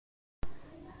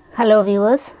Hello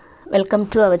viewers, welcome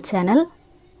to our channel.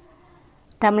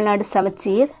 Tamil Nadu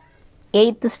Samacheer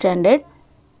 8th standard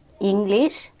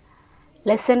English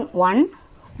lesson 1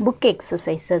 book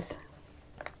exercises.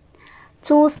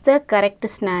 Choose the correct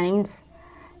synonyms.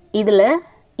 இதுல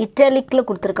இட்டாலிக்ல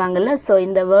கொடுத்திருக்காங்கல, so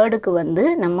இந்த வேர்டுக்கு வந்து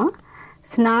நம்ம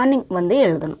synonym வந்து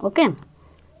எழுதணும். Okay.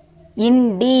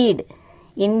 Indeed,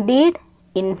 indeed,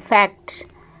 in fact,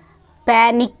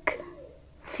 panic,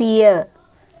 fear,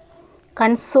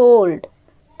 consoled,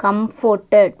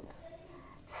 comforted,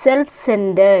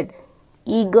 self-centered,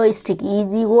 egoistic,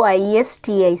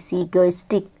 egoistic,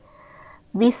 egoistic,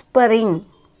 whispering,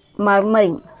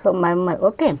 murmuring, so murmur,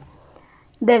 okay.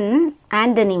 Then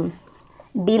antonym,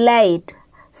 delight,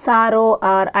 sorrow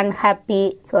or unhappy,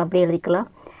 so அப்படி எழுதிக்கலாம்.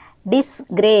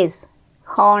 Disgrace,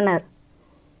 honor,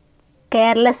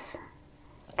 careless,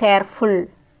 careful,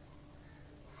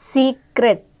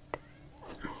 secret,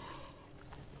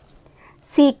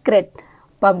 secret,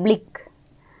 public,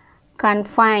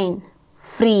 confine,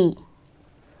 free.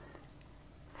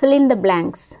 Fill in the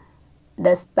blanks.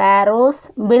 The sparrows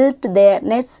built their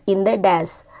nests in the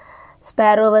dash.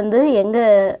 Sparrow வந்து எங்க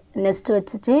nest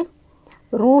வச்சுச்சு?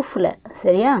 roofல,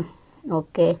 சரியா?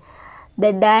 Okay.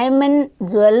 The diamond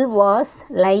jewel was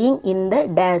lying in the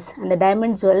dash. And the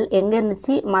diamond jewel எங்க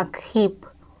இருந்துச்சு? muck heap.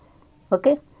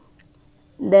 Okay.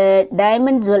 The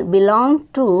diamond jewel belonged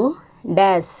to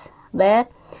dash, where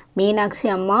Meenakshi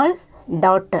Ammal's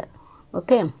daughter.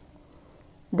 Okay.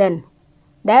 Then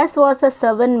dash was the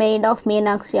servant maid of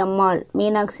Meenakshi Ammal.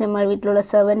 Meenakshi Ammal வீட்டில் உள்ள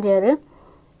servant யாரு?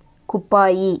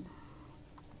 Kuppayi.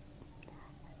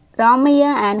 Ramaya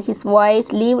and his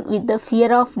wives lived with the fear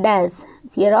of dash,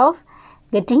 fear of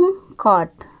getting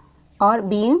caught or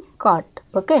being caught.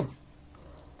 Okay.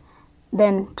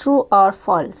 Then true or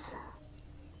false.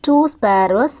 Two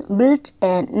sparrows built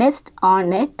a nest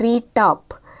on a tree top.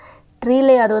 Tree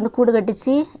ல அது வந்து கூடு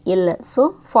கட்டிச்சு இல்ல, so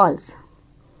false.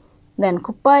 Then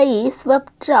Kuppayi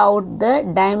swept out the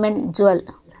diamond jewel.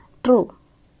 True.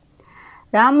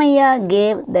 Ramaya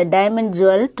gave the diamond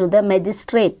jewel to the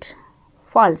magistrate.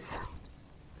 False.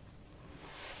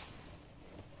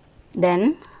 Then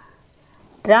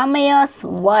Ramaya's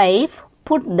wife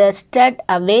put the stud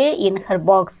away in her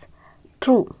box.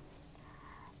 True.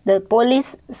 The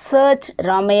police searched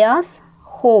Ramaya's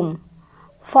home.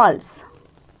 False.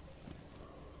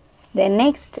 The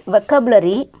next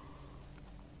vocabulary,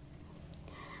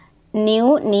 new,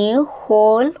 new,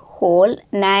 whole, whole,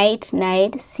 night,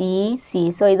 night, see, see.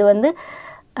 So இது வந்து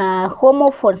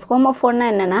homophones. Homophone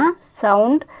என்னன்னா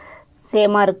sound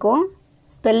சேமா இருக்கும்,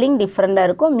 spelling different-ஆ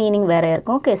இருக்கும், meaning வேறையா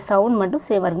இருக்கும். Okay, sound மட்டும்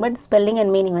சேமா இருக்கும், but spelling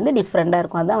and meaning வந்து different-ஆ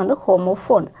இருக்கும். அதான் வந்து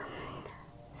homophone.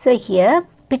 So here,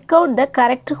 pick out the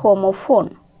correct homophone.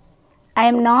 I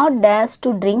am not dashed to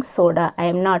drink soda. I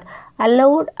am not.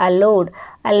 Allowed, allowed.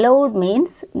 Allowed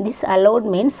means, this allowed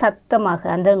means சத்தமாக,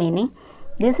 அந்த meaning.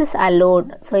 This is allowed.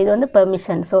 So இது வந்து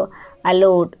permission. So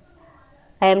allowed.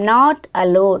 I am not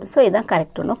allowed. So இதுதான்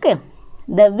correct one. Okay.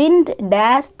 The wind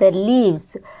dashed the leaves.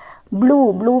 Blue.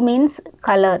 Blue means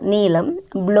color, நீலம்.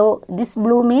 Blow. This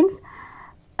blue means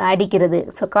அடிக்கிறது.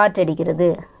 So காற்று அடிக்கிறது.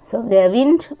 So the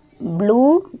wind blew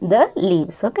the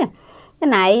leaves. Okay.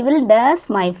 And I will dash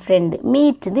my friend.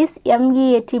 Meet. This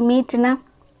M-E-A-T, meet na.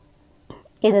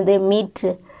 இது meet.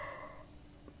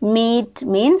 Meet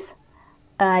means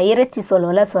இறைச்சி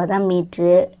சொல்லுவோம்ல, so அதான் meet.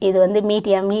 இது வந்து meet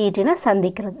M-E-A-T-னா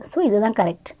சந்திக்கிறது. ஸோ இதுதான்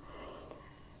correct.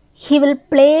 He will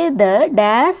play the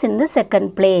dash in the second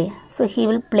play. So he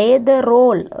will play the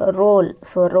role. Role.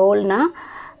 So ரோல்னா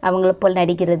அவங்கள போல்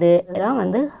நடிக்கிறது தான்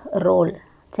வந்து ரோல்.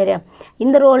 சரியா?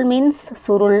 இந்த ரோல் மீன்ஸ்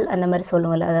சுருள் அந்த மாதிரி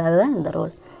சொல்லுவோம்ல, அதுதான் இந்த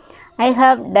role. I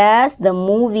have dashed the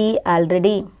movie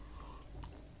already.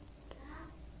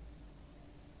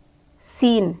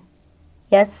 Seen.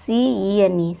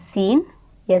 S-C-E-N-E. Seen.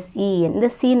 S-E-N. இந்த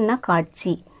சீன்னா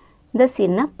காட்சி, இந்த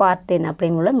சீன்னா பார்த்தேன்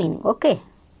அப்படிங்குள்ள meaning. Okay.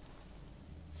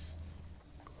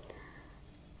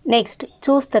 Next,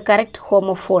 choose the correct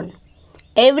homophone.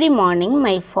 Every morning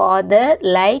my father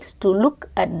likes to look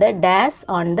at the dash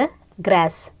on the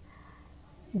grass.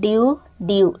 Dew,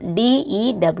 dew,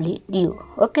 D-E-W, dew.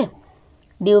 Okay.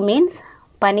 Dew means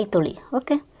panithuli.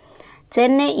 Okay.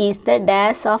 Chennai is the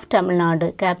dash of Tamil Nadu.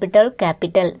 Capital,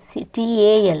 capital.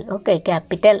 C-T-A-L. Okay,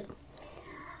 capital.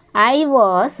 I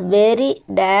was very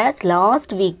dash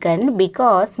last weekend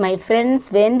because my friends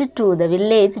went to the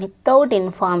village without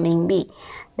informing me.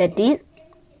 That is,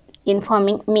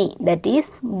 informing me. That is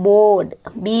bored.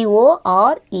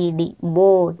 B-O-R-E-D.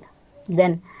 Bored.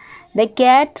 Then the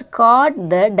cat caught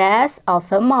the dash of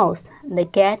a mouse. The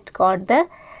cat caught the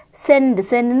scent.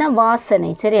 Scent na vasanai,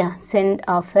 சரியா? Scent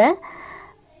of a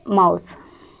mouse.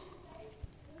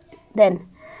 Then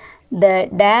The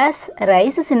dash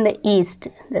rises in the east.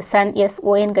 The sun,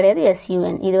 S-O-N கிடையாது,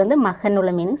 S-U-N. இது வந்து மகன்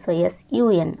உள்ள meaning. So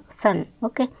S-U-N, sun.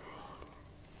 Okay.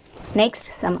 Next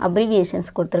sum abbreviations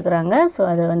கொடுத்துருக்குறாங்க. So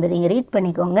அதை வந்து நீங்கள் ரீட்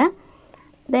பண்ணிக்கோங்க.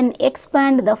 தென்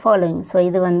எக்ஸ்பேண்ட் த ஃபாலோயிங். ஸோ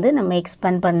இது வந்து நம்ம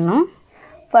எக்ஸ்பேண்ட் பண்ணணும்.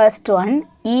 First one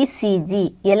ECG,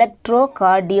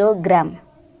 electrocardiogram.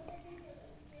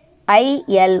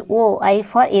 ILO, I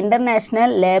for International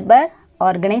Labour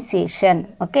Organization.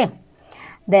 Okay.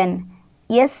 Then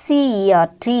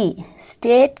SCERT,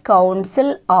 State Council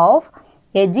of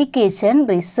Education,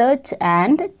 Research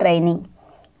and Training.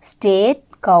 State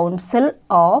Council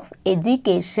of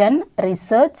Education,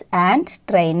 Research and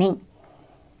Training.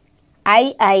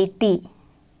 IIT,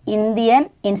 Indian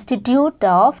Institute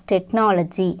of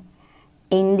Technology.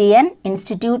 Indian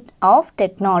Institute of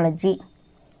Technology.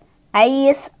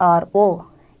 ISRO,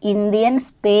 Indian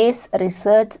Space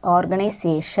Research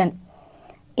Organization.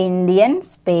 Indian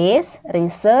Space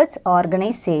Research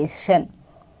Organization.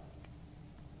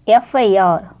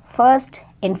 FIR, First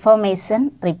Information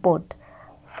Report.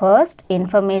 First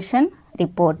Information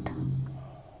Report.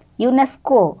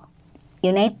 UNESCO,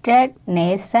 United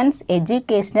Nations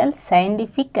Educational,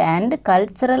 Scientific and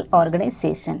Cultural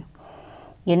Organization.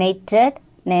 United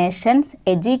Nations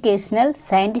Educational,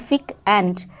 Scientific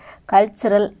and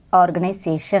Cultural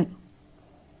Organization.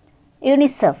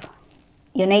 UNICEF,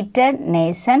 United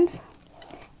Nations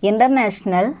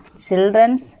International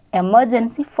Children's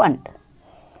Emergency Fund.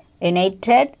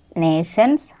 United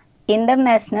Nations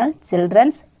International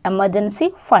Children's Emergency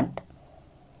Fund.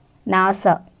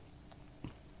 NASA,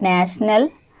 National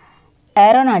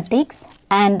Aeronautics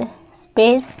and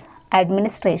Space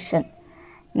Administration.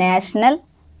 National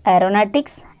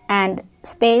Aeronautics and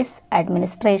Space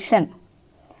Administration.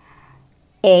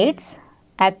 AIDS,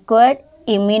 Acquired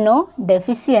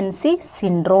Immunodeficiency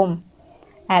Syndrome.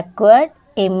 Acquired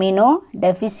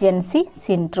Immunodeficiency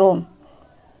Syndrome.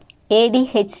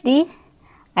 ADHD,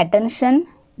 Attention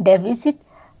Deficit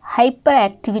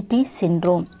Hyperactivity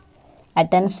Syndrome.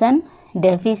 Attention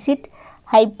Deficit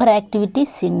Hyperactivity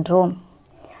Syndrome.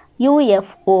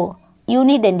 UFO,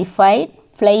 Unidentified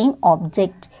Flying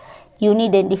Object.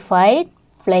 Unidentified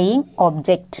Flying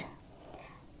Object.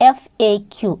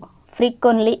 FAQ,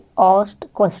 Frequently Asked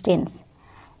Questions.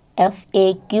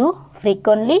 FAQ,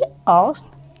 Frequently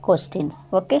Asked Questions.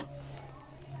 Okay.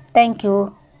 Thank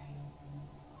you.